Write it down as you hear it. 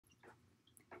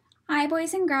Hi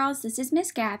boys and girls, this is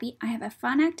Miss Gabby. I have a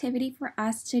fun activity for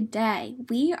us today.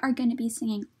 We are going to be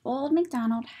singing Old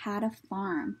McDonald Had a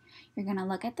Farm. You're going to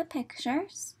look at the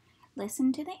pictures,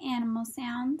 listen to the animal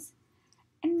sounds,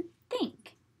 and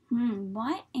think,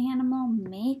 what animal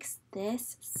makes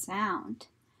this sound?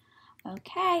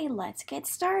 Okay, let's get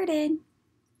started.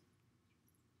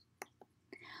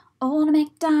 Old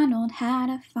MacDonald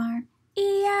had a farm,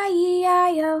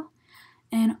 E-I-E-I-O,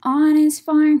 and on his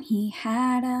farm he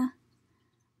had a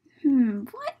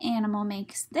what animal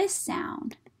makes this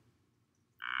sound?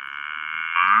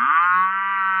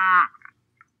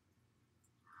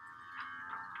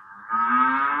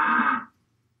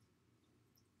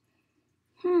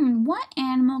 What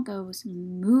animal goes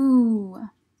moo?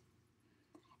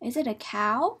 Is it a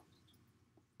cow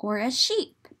or a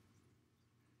sheep?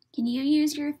 Can you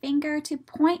use your finger to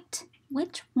point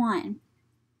which one?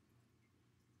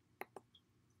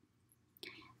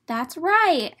 That's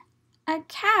right. A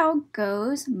cow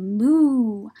goes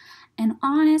moo, and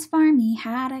on his farm he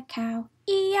had a cow,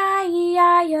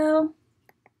 E-I-E-I-O,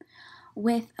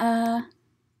 with a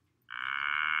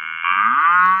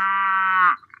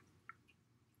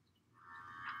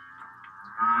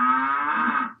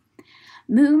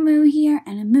moo moo here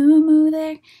and a moo moo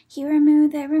there, here a moo,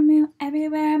 there a moo,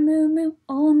 everywhere a moo moo.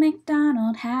 Old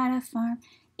MacDonald had a farm,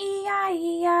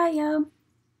 E-I-E-I-O.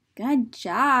 Good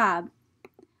job.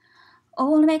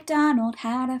 Old MacDonald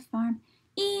had a farm,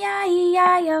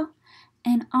 E-I-E-I-O,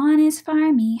 and on his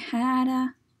farm he had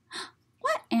a...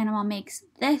 What animal makes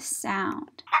this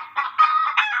sound?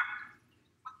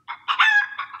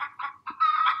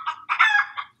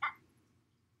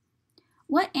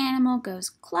 What animal goes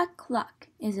cluck cluck?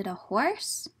 Is it a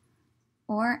horse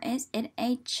or is it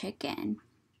a chicken?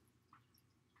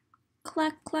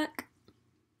 Cluck cluck.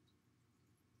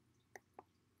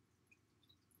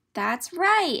 That's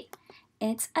right.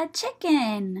 It's a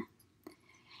chicken.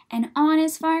 And on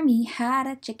his farm he had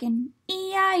a chicken,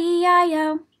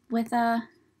 E-I-E-I-O, with a...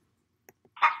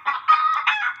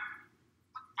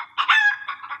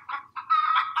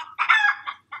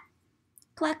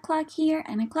 Cluck cluck here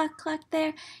and a cluck cluck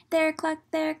there, cluck,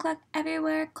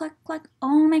 everywhere cluck cluck.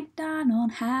 Old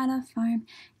MacDonald had a farm,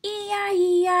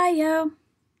 E-I-E-I-O.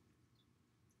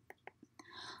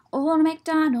 Old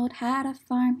MacDonald had a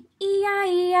farm,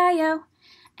 E-I-E-I-O,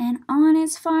 and on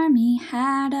his farm he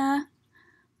had a...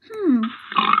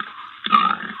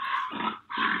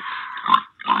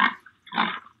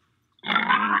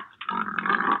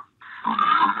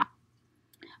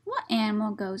 What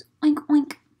animal goes oink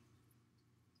oink?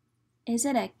 Is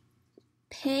it a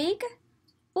pig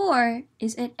or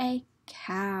is it a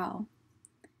cow?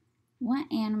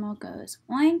 What animal goes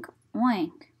oink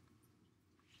oink?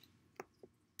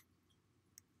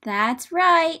 That's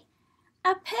right,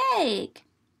 a pig.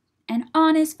 And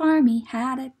on his farm he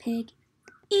had a pig,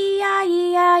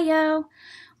 E-I-E-I-O,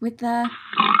 with a...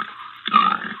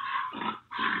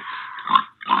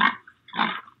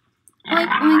 Oink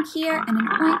oink here and an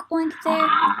oink oink there,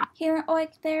 here an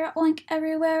oink, there an oink,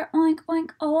 everywhere oink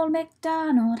oink. Old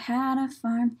MacDonald had a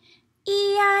farm,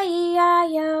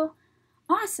 E-I-E-I-O.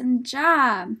 Awesome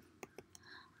job.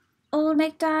 Old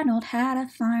MacDonald had a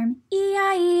farm,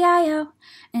 E-I-E-I-O,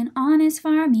 and on his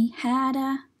farm he had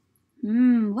a...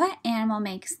 what animal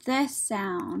makes this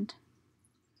sound?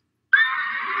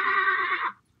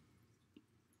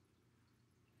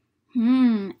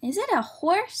 Is it a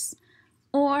horse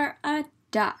or a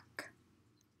duck?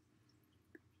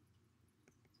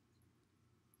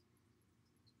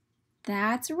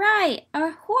 That's right,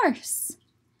 a horse.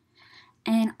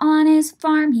 And on his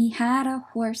farm he had a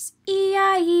horse,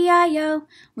 E-I-E-I-O,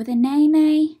 with a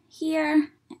neigh-neigh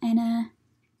here and a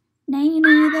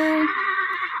neigh-neigh there.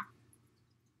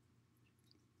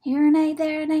 Here a neigh,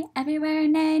 there a neigh, everywhere a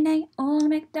neigh-neigh. Old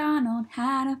MacDonald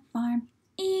had a farm,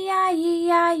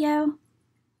 E-I-E-I-O.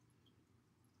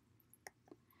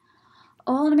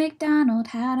 Old MacDonald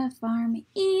had a farm,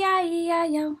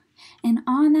 E-I-E-I-O, and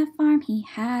on that farm he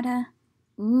had a...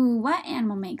 what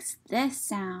animal makes this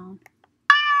sound?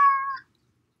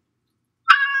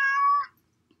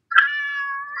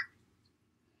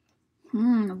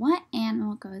 What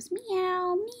animal goes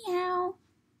meow, meow?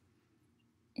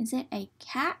 Is it a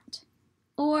cat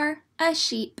or a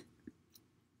sheep?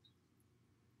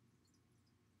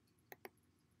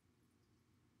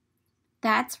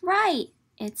 That's right,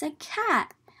 it's a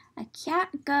cat. A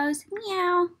cat goes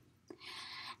meow.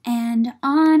 And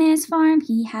on his farm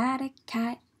he had a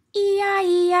cat,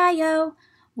 E-I-E-I-O,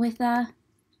 with a...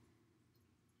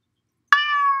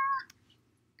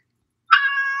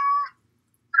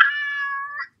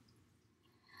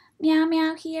 Meow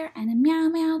meow here and a meow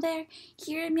meow there.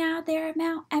 Here a meow, there a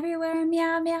meow, everywhere a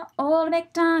meow meow. Old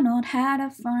MacDonald had a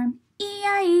farm.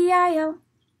 E-I-E-I-O.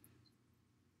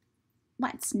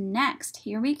 What's next?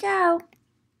 Here we go.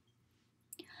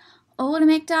 Old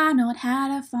MacDonald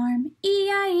had a farm.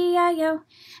 E-I-E-I-O.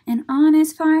 And on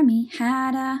his farm he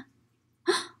had a...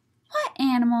 What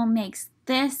animal makes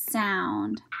this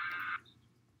sound?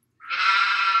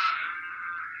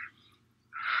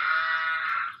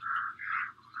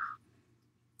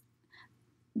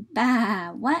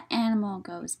 Bah. What animal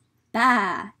goes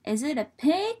bah? Is it a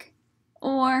pig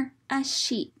or a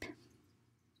sheep?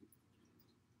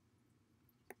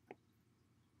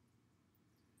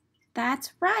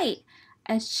 That's right,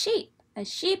 a sheep. A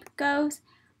sheep goes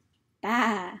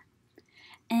bah.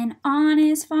 And on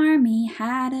his farm he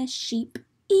had a sheep,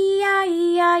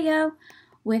 E-I-E-I-O,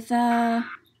 with a...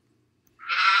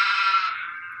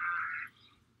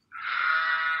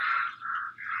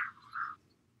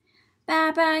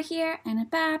 Ba-ba here and a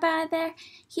ba-ba there,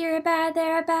 here a ba,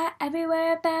 there a ba,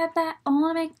 everywhere a ba-ba.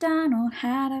 Old MacDonald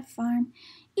had a farm,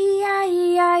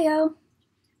 E-I-E-I-O.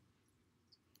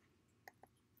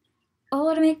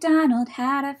 Old MacDonald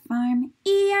had a farm,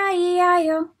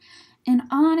 E-I-E-I-O. And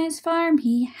on his farm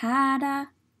he had a...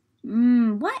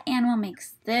 what animal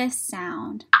makes this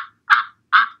sound?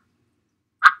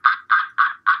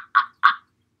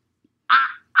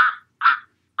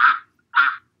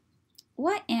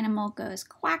 What animal goes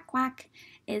quack quack?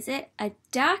 Is it a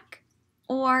duck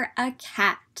or a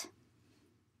cat?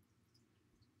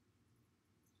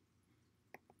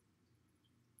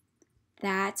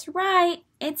 That's right,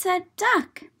 it's a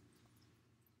duck.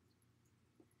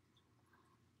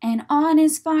 And on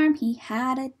his farm he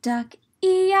had a duck,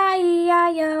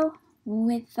 E-I-E-I-O,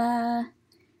 with a...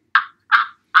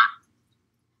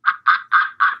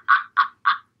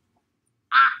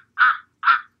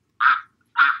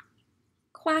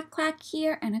 Quack quack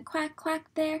here and a quack quack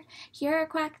there, here a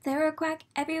quack, there a quack,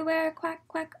 everywhere a quack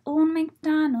quack. Old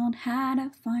MacDonald had a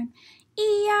farm,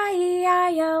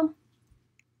 E-I-E-I-O.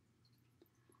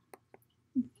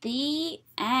 The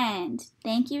end.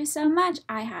 Thank you so much.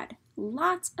 I had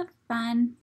lots of fun.